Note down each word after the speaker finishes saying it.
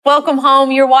Welcome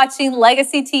home. You're watching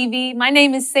Legacy TV. My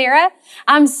name is Sarah.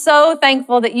 I'm so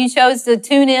thankful that you chose to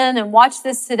tune in and watch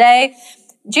this today.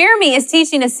 Jeremy is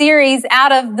teaching a series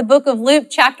out of the book of Luke,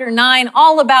 chapter 9,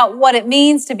 all about what it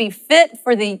means to be fit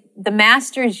for the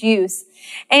master's use.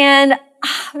 And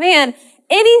man,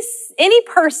 any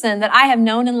person that I have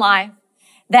known in life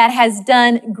that has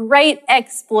done great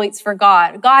exploits for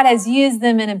God, God has used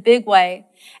them in a big way.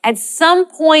 At some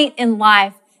point in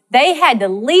life, they had to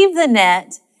leave the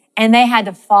net and they had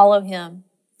to follow him,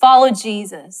 follow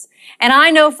Jesus. And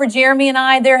I know for Jeremy and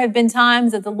I, there have been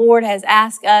times that the Lord has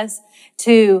asked us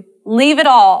to leave it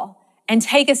all and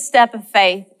take a step of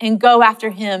faith and go after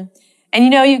him.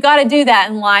 And you've got to do that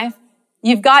in life.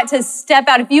 You've got to step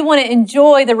out. If you want to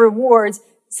enjoy the rewards,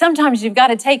 sometimes you've got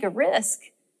to take a risk.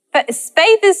 But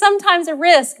faith is sometimes a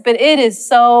risk, but it is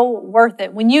so worth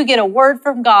it. When you get a word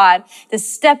from God to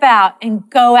step out and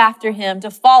go after him,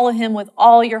 to follow him with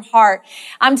all your heart.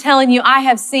 I'm telling you, I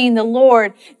have seen the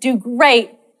Lord do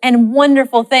great and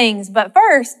wonderful things. But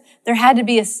first, there had to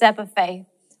be a step of faith.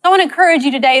 I want to encourage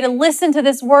you today to listen to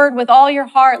this word with all your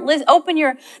heart. Open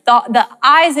the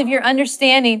eyes of your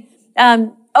understanding.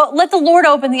 Let the Lord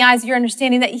open the eyes of your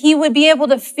understanding that he would be able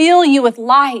to fill you with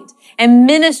light and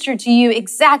minister to you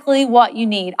exactly what you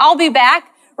need. I'll be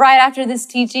back right after this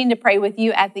teaching to pray with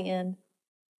you at the end.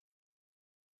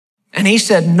 And he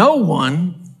said, no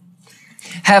one,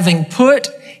 having put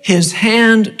his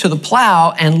hand to the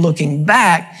plow and looking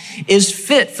back, is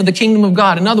fit for the kingdom of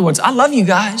God. In other words, I love you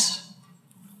guys.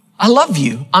 I love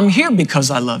you. I'm here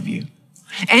because I love you.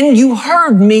 And you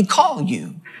heard me call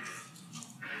you.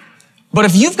 But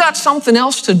if you've got something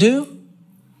else to do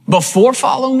before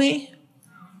follow me,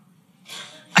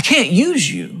 I can't use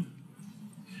you.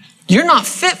 You're not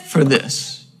fit for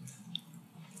this.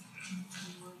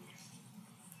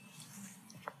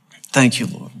 Thank you,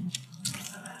 Lord.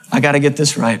 I got to get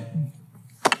this right.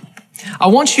 I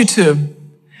want you to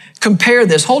compare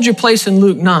this. Hold your place in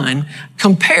Luke 9.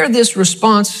 Compare this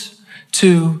response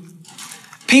to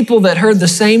people that heard the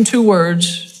same two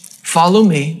words, follow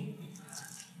me,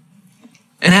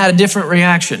 and had a different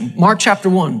reaction. Mark chapter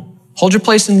 1. Hold your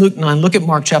place in Luke 9. Look at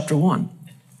Mark chapter 1.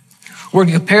 We're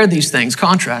going to compare these things,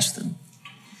 contrast them.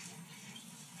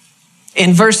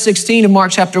 In verse 16 of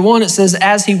Mark chapter 1, it says,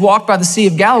 as he walked by the Sea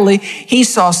of Galilee, he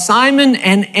saw Simon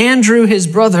and Andrew, his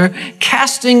brother,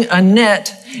 casting a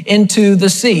net into the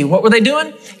sea. What were they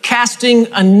doing? Casting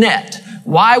a net.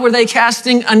 Why were they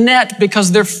casting a net?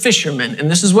 Because they're fishermen, and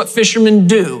this is what fishermen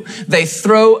do. They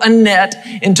throw a net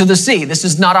into the sea. This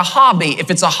is not a hobby. If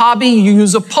it's a hobby, you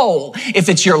use a pole. If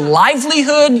it's your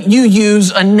livelihood, you use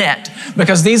a net,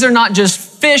 because these are not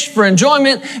just fish for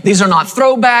enjoyment. These are not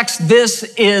throwbacks. This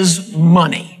is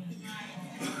money.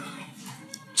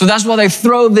 So that's why they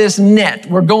throw this net.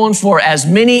 We're going for as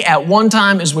many at one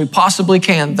time as we possibly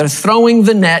can. They're throwing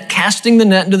the net, casting the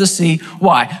net into the sea.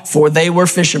 Why? For they were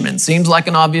fishermen. Seems like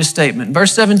an obvious statement.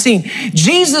 Verse 17,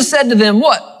 Jesus said to them,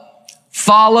 what?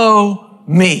 Follow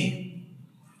me.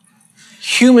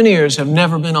 Human ears have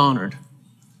never been honored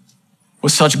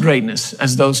with such greatness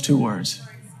as those two words.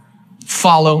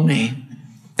 Follow me.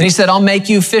 And he said, I'll make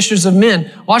you fishers of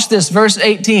men. Watch this, verse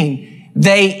 18.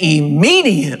 They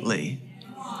immediately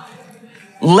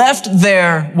left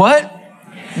their what?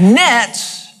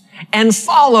 Nets and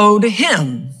followed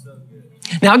him.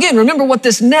 Now again, remember what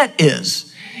this net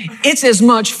is. It's as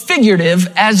much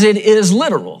figurative as it is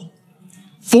literal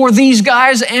for these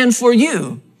guys and for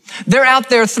you. They're out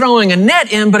there throwing a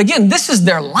net in, but again, this is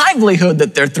their livelihood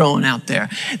that they're throwing out there.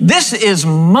 This is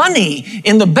money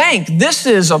in the bank. This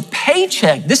is a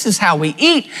paycheck. This is how we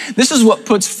eat. This is what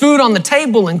puts food on the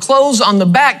table and clothes on the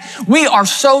back. We are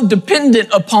so dependent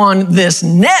upon this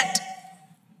net,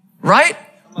 right?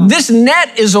 This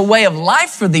net is a way of life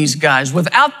for these guys.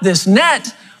 Without this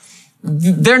net,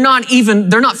 they're not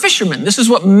fishermen. This is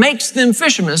what makes them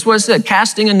fishermen. That's what it said,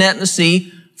 casting a net in the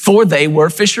sea, for they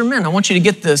were fishermen. I want you to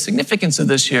get the significance of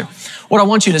this here. What I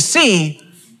want you to see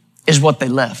is what they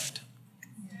left.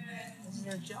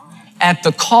 At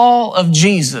the call of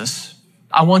Jesus,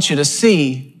 I want you to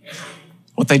see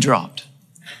what they dropped.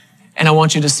 And I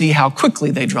want you to see how quickly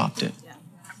they dropped it.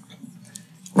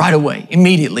 Right away,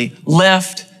 immediately,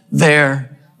 left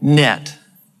their net.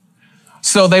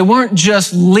 So they weren't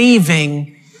just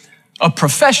leaving a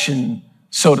profession,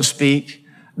 so to speak.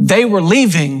 They were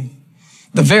leaving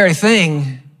the very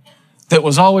thing that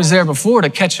was always there before to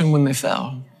catch them when they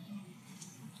fell.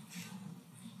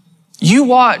 You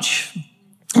watch,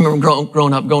 I remember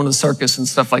growing up, going to the circus and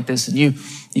stuff like this, and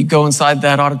you go inside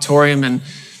that auditorium and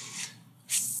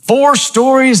 4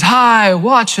 stories high,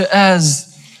 watch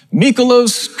as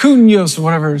Mikolos Kounos, or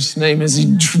whatever his name is,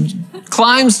 he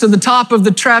climbs to the top of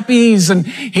the trapeze, and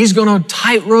he's going to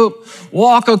tightrope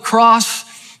walk across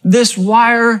this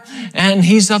wire, and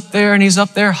he's up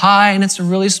there high, and it's a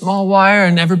really small wire,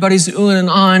 and everybody's oohing and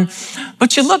on.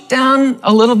 But you look down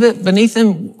a little bit beneath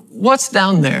him, what's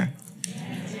down there?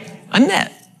 A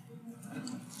net.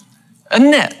 A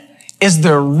net. Is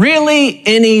there really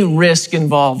any risk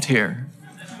involved here?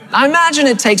 I imagine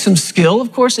it takes some skill.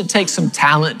 Of course, it takes some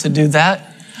talent to do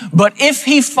that. But if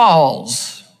he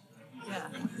falls,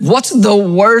 what's the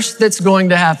worst that's going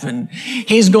to happen?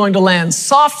 He's going to land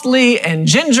softly and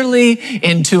gingerly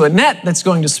into a net that's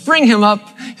going to spring him up.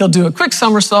 He'll do a quick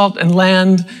somersault and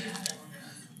land.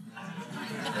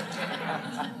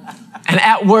 And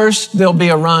at worst, there'll be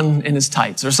a run in his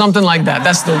tights or something like that.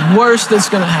 That's the worst that's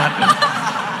going to happen.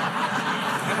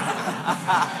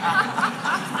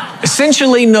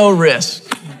 Essentially no risk.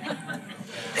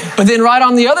 But then right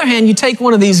on the other hand, you take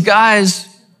one of these guys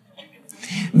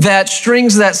that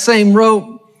strings that same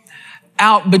rope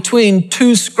out between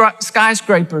two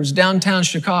skyscrapers downtown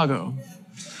Chicago.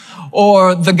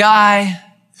 Or the guy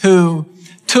who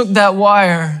took that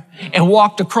wire and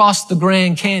walked across the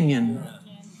Grand Canyon.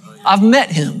 I've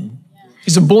met him.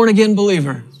 He's a born-again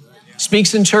believer.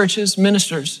 Speaks in churches,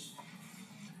 ministers.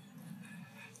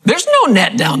 There's no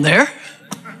net down there.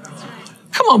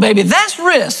 Come on, baby, that's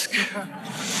risk.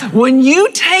 When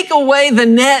you take away the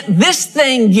net, this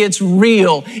thing gets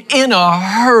real in a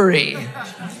hurry.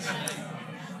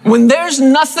 When there's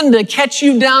nothing to catch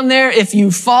you down there, if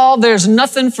you fall, there's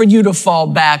nothing for you to fall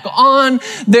back on.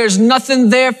 There's nothing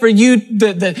there for you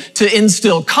to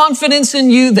instill confidence in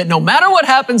you that no matter what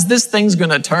happens, this thing's going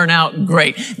to turn out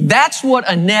great. That's what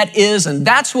a net is, and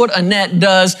that's what a net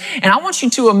does. And I want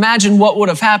you to imagine what would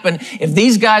have happened if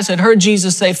these guys had heard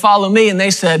Jesus say, "Follow me," and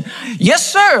they said,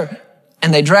 "Yes, sir,"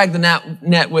 and they dragged the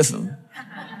net with them.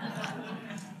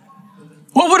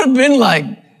 What would it have been like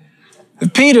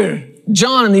if Peter,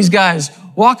 John, and these guys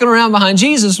walking around behind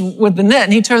Jesus with the net,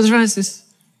 and he turns around and says,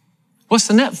 "What's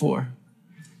the net for?"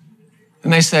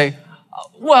 And they say,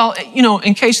 "Well,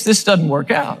 in case this doesn't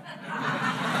work out,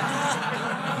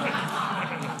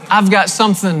 I've got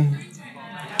something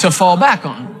to fall back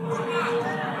on."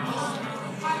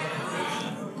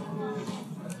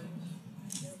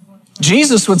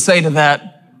 Jesus would say to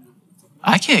that,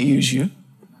 "I can't use you.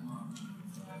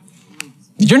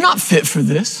 You're not fit for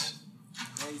this.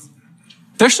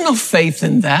 There's no faith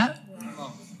in that."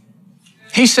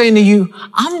 He's saying to you,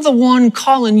 "I'm the one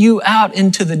calling you out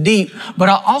into the deep, but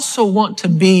I also want to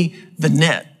be the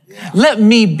net. Let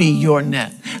me be your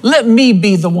net. Let me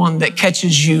be the one that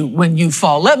catches you when you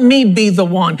fall. Let me be the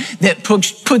one that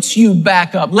puts you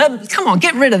back up. Come on,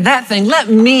 get rid of that thing. Let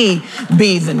me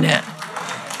be the net."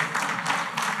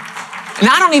 And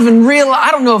I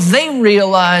don't know if they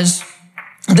realize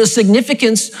the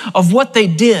significance of what they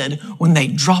did when they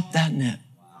dropped that net.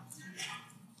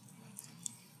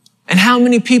 And how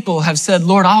many people have said,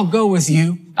 "Lord, I'll go with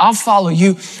you. I'll follow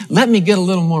you. Let me get a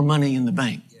little more money in the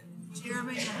bank."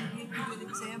 Jeremy, can I give you an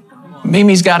example?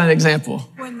 Mimi's got an example.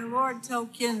 When the Lord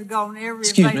told Ken to go on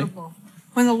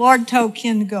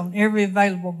every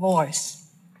available voice,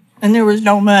 and there was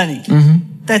no money,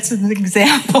 that's an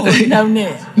example of no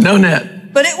net. No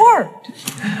net. But it worked.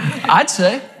 I'd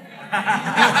say.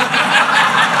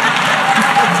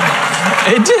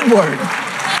 It did work.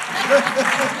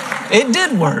 It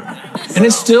did work. And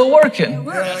it's still working.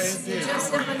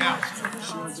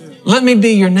 Let me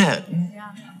be your net.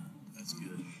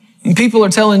 And people are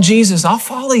telling Jesus, "I'll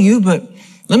follow you, but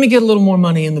let me get a little more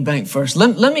money in the bank first.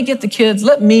 Let me get the kids.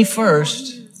 Let me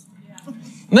first.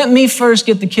 Let me first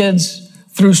get the kids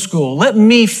through school. Let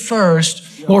me first.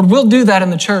 Lord, we'll do that in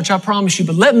the church, I promise you,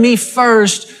 but let me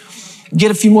first get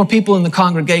a few more people in the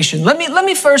congregation. Let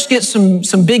me first get some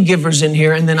big givers in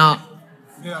here, and then I'll..."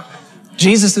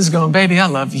 Jesus is going, "Baby, I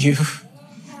love you.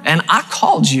 And I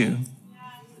called you.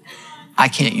 I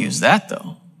can't use that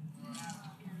though.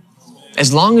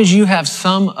 As long as you have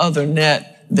some other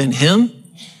net than him,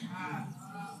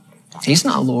 he's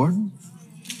not Lord."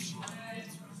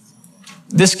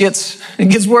 It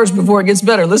gets worse before it gets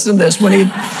better. Listen to this. When he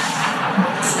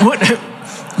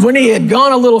had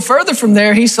gone a little further from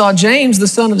there, he saw James, the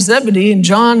son of Zebedee, and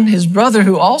John, his brother,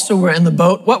 who also were in the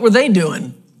boat. What were they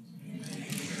doing?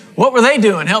 What were they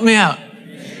doing? Help me out.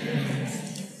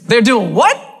 They're doing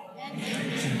what?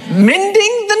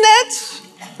 Mending the nets?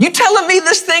 You telling me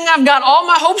this thing I've got all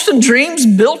my hopes and dreams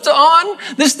built on,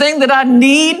 this thing that I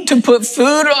need to put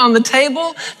food on the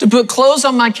table, to put clothes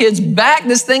on my kids' back,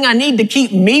 this thing I need to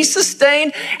keep me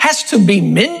sustained, has to be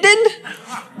mended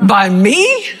by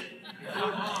me?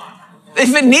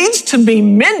 If it needs to be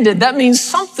mended, that means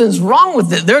something's wrong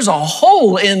with it. There's a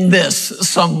hole in this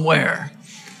somewhere.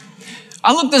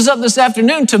 I looked this up this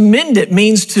afternoon. To mend it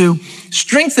means to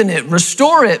strengthen it,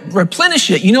 restore it, replenish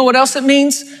it. You know what else it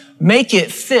means? Make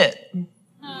it fit.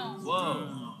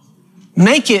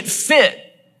 Make it fit.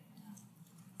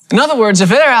 In other words, if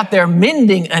they're out there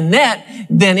mending a net,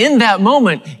 then in that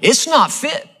moment, it's not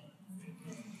fit.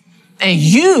 And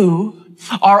you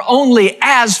are only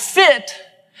as fit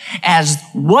as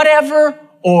whatever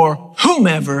or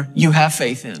whomever you have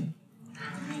faith in.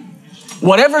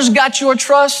 Whatever's got your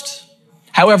trust,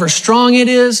 however strong it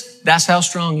is, that's how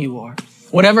strong you are.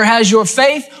 Whatever has your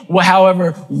faith,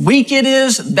 however weak it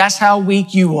is, that's how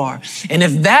weak you are. And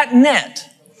if that net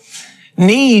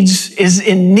is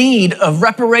in need of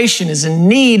reparation, is in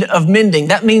need of mending,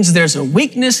 that means there's a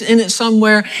weakness in it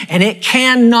somewhere, and it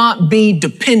cannot be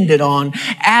depended on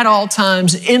at all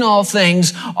times, in all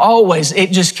things, always.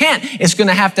 It just can't. It's going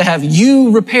to have you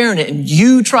repairing it and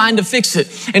you trying to fix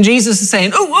it. And Jesus is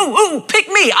saying, ooh, pick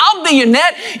me. I'll be your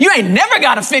net. You ain't never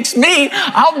got to fix me.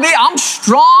 I'm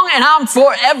strong and I'm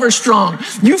forever strong.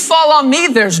 You fall on me.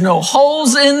 There's no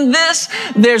holes in this.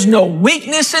 There's no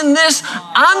weakness in this.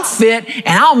 I'm fit. And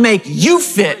I'll make you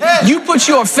fit. You put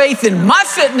your faith in my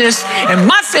fitness, and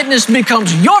my fitness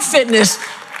becomes your fitness.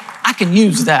 I can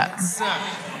use that.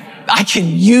 I can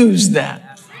use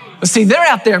that. But see, they're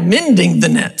out there mending the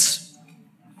nets.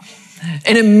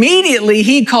 And immediately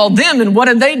he called them, and what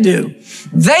did they do?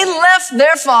 They left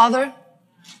their father.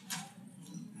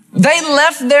 They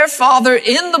left their father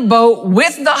in the boat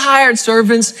with the hired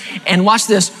servants, and watch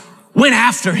this, went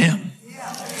after him.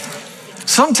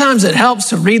 Sometimes it helps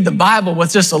to read the Bible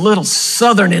with just a little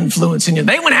Southern influence in you.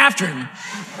 They went after him.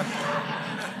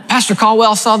 Pastor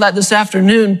Caldwell saw that this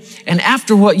afternoon, and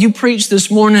after what you preached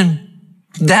this morning,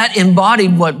 that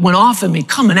embodied what went off in me,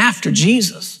 coming after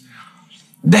Jesus.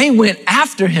 They went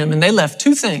after him, and they left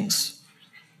two things.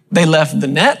 They left the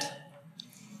net,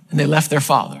 and they left their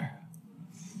father.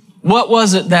 What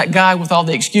was it that guy with all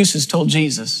the excuses told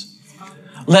Jesus?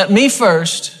 Let me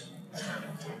first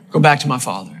go back to my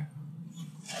father.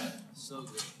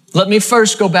 Let me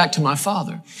first go back to my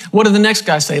father. What did the next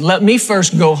guy say? Let me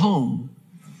first go home.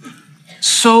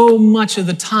 So much of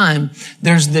the time,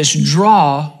 there's this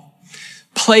draw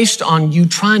placed on you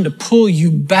trying to pull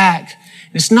you back.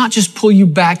 It's not just pull you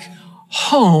back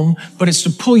home, but it's to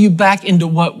pull you back into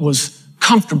what was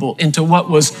comfortable, into what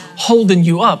was holding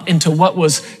you up, into what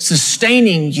was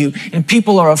sustaining you. And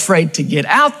people are afraid to get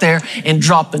out there and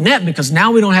drop the net because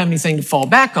now we don't have anything to fall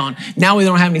back on. Now we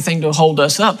don't have anything to hold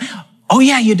us up. Oh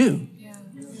yeah, you do.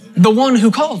 The one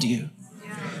who called you.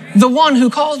 The one who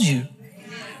called you.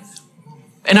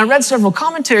 And I read several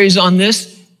commentaries on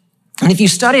this. And if you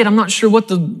study it, I'm not sure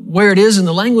where it is in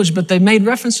the language, but they made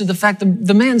reference to the fact that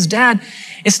the man's dad,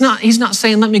 he's not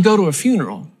saying, let me go to a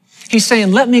funeral. He's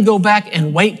saying, let me go back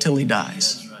and wait till he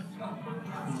dies.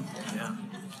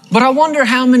 But I wonder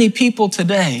how many people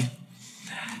today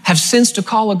have sensed a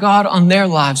call of God on their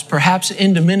lives, perhaps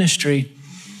into ministry,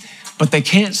 but they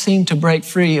can't seem to break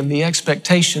free of the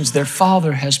expectations their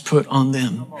father has put on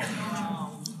them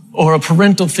or a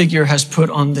parental figure has put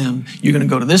on them. You're going to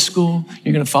go to this school.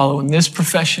 You're going to follow in this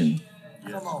profession.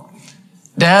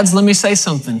 Dads, let me say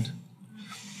something.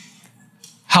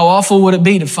 How awful would it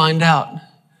be to find out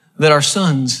that our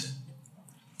sons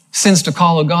sensed a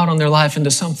call of God on their life into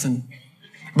something,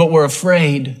 but were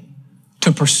afraid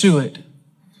to pursue it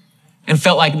and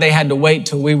felt like they had to wait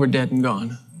till we were dead and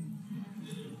gone?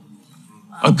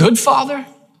 A good father,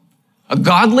 a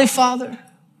godly father,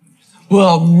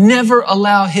 will never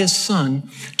allow his son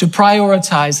to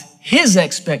prioritize his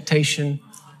expectation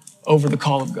over the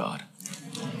call of God.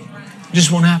 It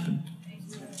just won't happen.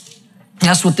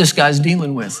 That's what this guy's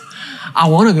dealing with. I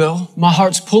want to go. My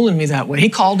heart's pulling me that way. He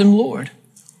called him Lord.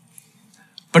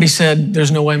 But he said,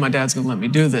 there's no way my dad's going to let me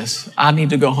do this. I need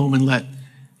to go home and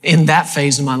in that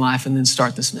phase of my life and then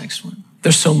start this next one.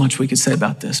 There's so much we could say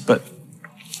about this, but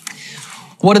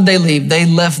what did they leave? They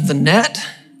left the net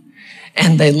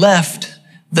and they left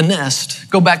the nest.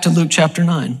 Go back to Luke chapter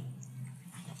 9.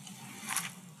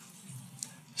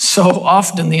 So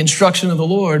often the instruction of the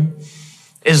Lord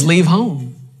is leave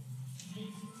home.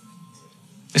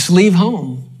 It's leave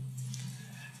home.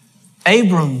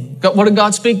 Abram, what did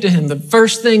God speak to him? The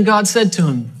first thing God said to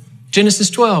him,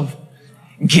 Genesis 12,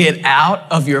 get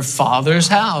out of your father's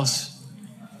house.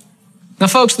 Now,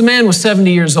 folks, the man was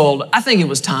 70 years old. I think it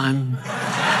was time.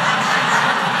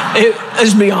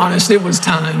 Let's be honest, it was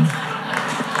time.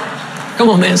 Come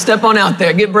on, man, step on out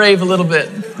there. Get brave a little bit.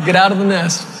 Get out of the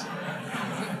nest.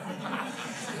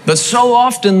 But so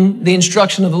often, the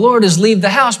instruction of the Lord is leave the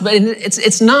house. But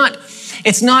it's not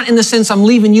It's not in the sense I'm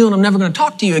leaving you and I'm never going to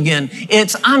talk to you again.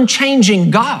 It's I'm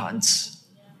changing gods.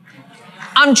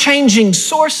 I'm changing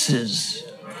sources.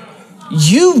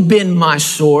 You've been my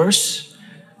source.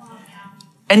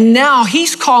 And now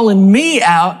he's calling me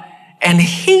out and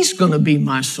he's going to be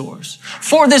my source.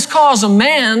 For this cause, a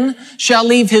man shall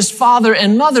leave his father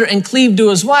and mother and cleave to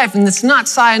his wife. And it's not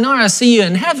sayonara, see you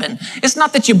in heaven. It's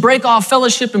not that you break off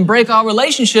fellowship and break off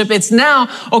relationship. It's now,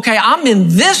 okay, I'm in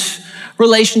this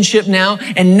relationship now,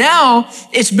 and now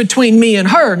it's between me and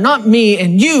her, not me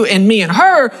and you and me and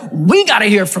her. We got to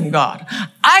hear from God.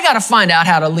 I got to find out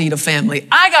how to lead a family.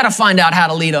 I got to find out how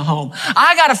to lead a home.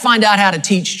 I got to find out how to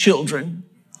teach children.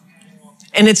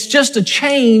 And it's just a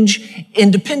change in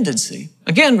dependency.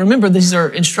 Again, remember, these are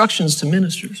instructions to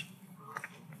ministers.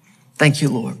 Thank you,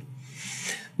 Lord.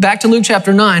 Back to Luke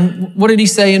chapter 9. What did he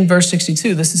say in verse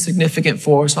 62? This is significant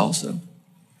for us also.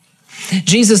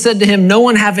 Jesus said to him, no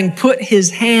one having put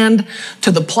his hand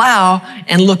to the plow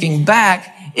and looking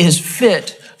back is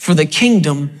fit for the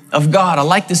kingdom of God. I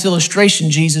like this illustration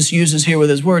Jesus uses here with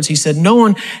his words. He said, no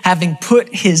one having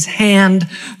put his hand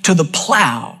to the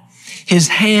plow, his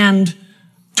hand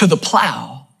to the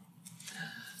plow.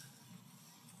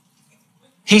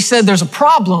 He said there's a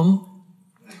problem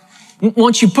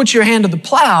once you put your hand to the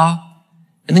plow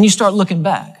and then you start looking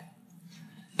back.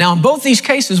 Now, in both these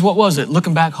cases, what was it?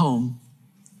 Looking back home,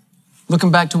 looking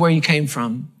back to where you came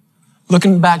from,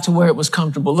 looking back to where it was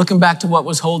comfortable, looking back to what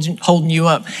was holding you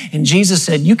up. And Jesus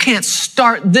said, you can't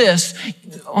start this.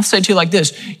 I'll say it to you like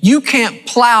this. You can't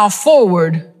plow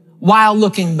forward while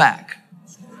looking back.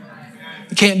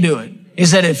 You can't do it. He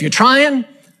said, if you're trying,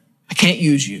 I can't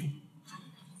use you.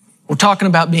 We're talking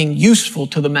about being useful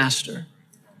to the master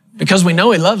because we know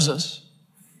he loves us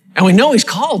and we know he's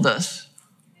called us.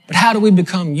 But how do we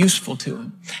become useful to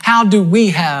him? How do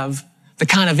we have the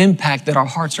kind of impact that our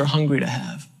hearts are hungry to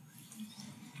have?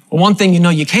 Well, one thing you know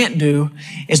you can't do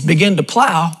is begin to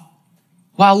plow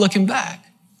while looking back.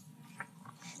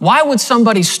 Why would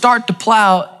somebody start to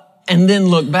plow and then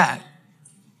look back?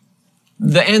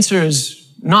 The answer is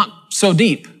not so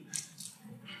deep.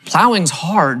 Plowing's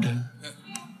hard.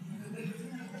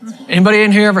 Anybody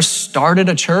in here ever started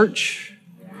a church?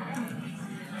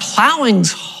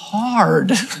 Plowing's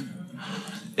hard.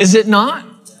 Is it not?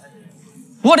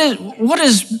 What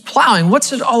is plowing?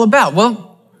 What's it all about?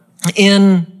 Well,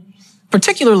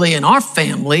 particularly in our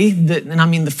family, and I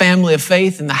mean the family of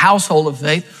faith and the household of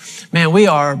faith, man, we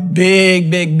are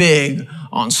big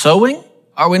on sowing,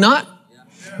 are we not?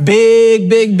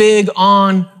 Big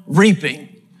on reaping.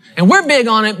 And we're big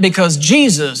on it because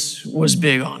Jesus was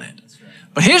big on it.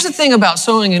 But here's the thing about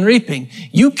sowing and reaping.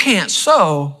 You can't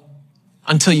sow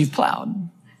until you've plowed.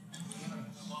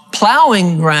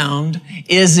 Plowing ground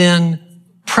is in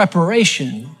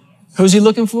preparation. Who's he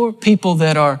looking for? People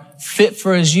that are fit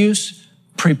for his use,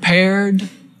 prepared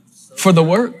for the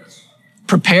work,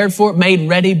 prepared for it, made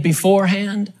ready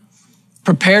beforehand,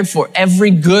 prepared for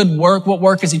every good work. What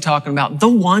work is he talking about? The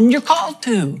one you're called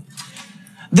to.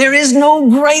 There is no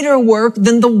greater work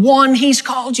than the one he's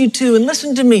called you to. And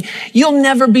listen to me, you'll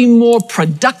never be more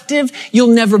productive,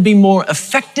 you'll never be more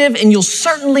effective, and you'll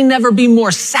certainly never be more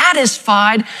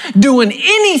satisfied doing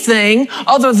anything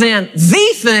other than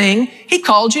the thing he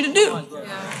called you to do.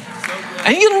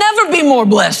 And you'll never be more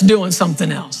blessed doing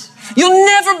something else. You'll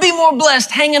never be more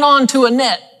blessed hanging on to a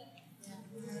net.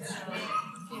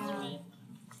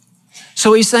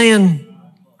 So he's saying,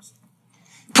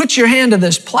 put your hand to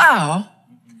this plow.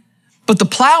 But the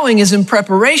plowing is in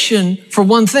preparation for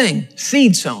one thing,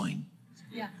 seed sowing.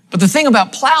 Yeah. But the thing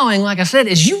about plowing, like I said,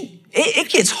 is it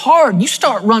gets hard. You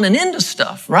start running into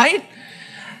stuff, right?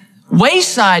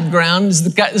 Wayside ground is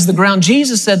the ground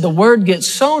Jesus said the word gets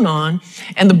sown on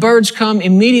and the birds come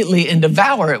immediately and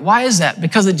devour it. Why is that?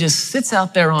 Because it just sits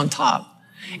out there on top.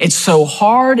 It's so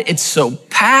hard. It's so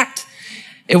packed.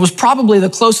 It was probably the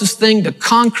closest thing to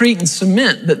concrete and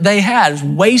cement that they had, is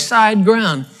wayside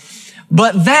ground.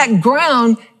 But that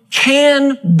ground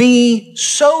can be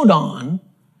sowed on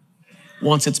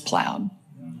once it's plowed.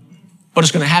 But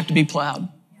it's going to have to be plowed.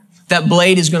 That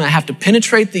blade is going to have to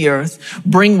penetrate the earth,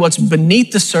 bring what's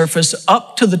beneath the surface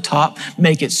up to the top,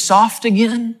 make it soft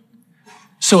again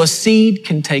so a seed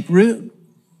can take root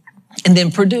and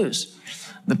then produce.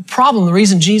 The problem, the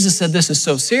reason Jesus said this is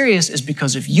so serious is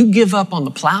because if you give up on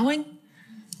the plowing,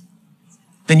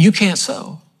 then you can't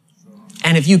sow.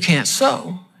 And if you can't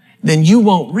sow, then you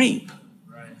won't reap.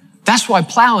 That's why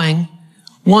plowing,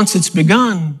 once it's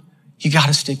begun, you got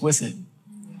to stick with it.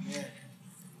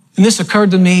 And this occurred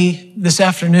to me this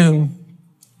afternoon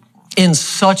in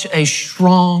such a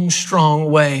strong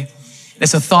way.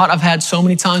 It's a thought I've had so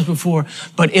many times before,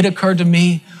 but it occurred to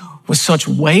me with such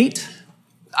weight.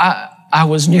 I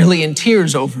was nearly in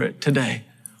tears over it today.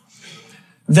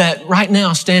 That right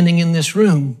now, standing in this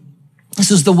room,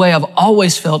 this is the way I've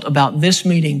always felt about this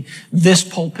meeting, this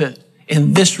pulpit,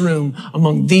 in this room,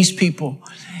 among these people.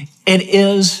 It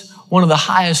is one of the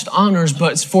highest honors,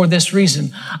 but it's for this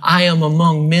reason. I am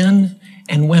among men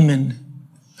and women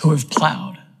who have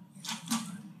plowed.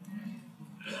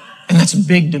 And that's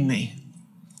big to me.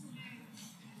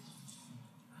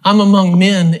 I'm among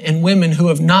men and women who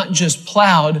have not just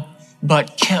plowed,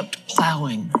 but kept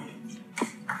plowing.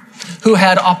 Who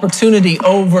had opportunity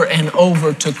over and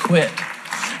over to quit.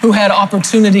 Who had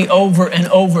opportunity over and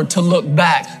over to look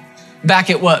back. Back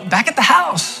at what? Back at the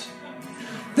house.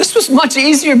 This was much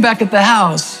easier back at the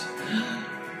house.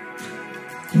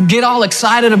 Get all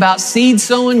excited about seed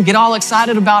sowing. Get all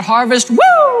excited about harvest.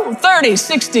 Woo! 30,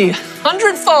 60,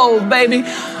 100-fold, baby.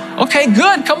 Okay,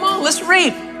 good. Come on, let's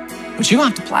reap. But you don't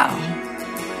have to plow.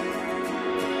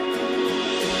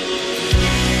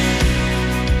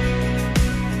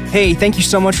 Hey, thank you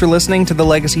so much for listening to the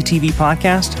Legacy TV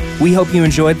podcast. We hope you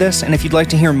enjoyed this, and if you'd like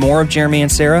to hear more of Jeremy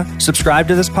and Sarah, subscribe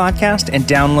to this podcast and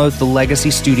download the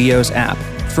Legacy Studios app.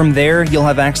 From there, you'll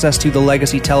have access to the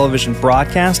Legacy Television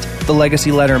broadcast, the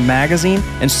Legacy Letter magazine,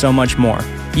 and so much more.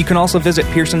 You can also visit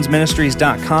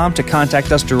pearsonsministries.com to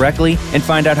contact us directly and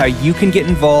find out how you can get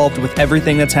involved with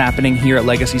everything that's happening here at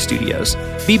Legacy Studios.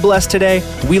 Be blessed today.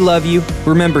 We love you.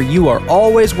 Remember, you are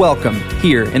always welcome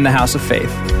here in the House of Faith.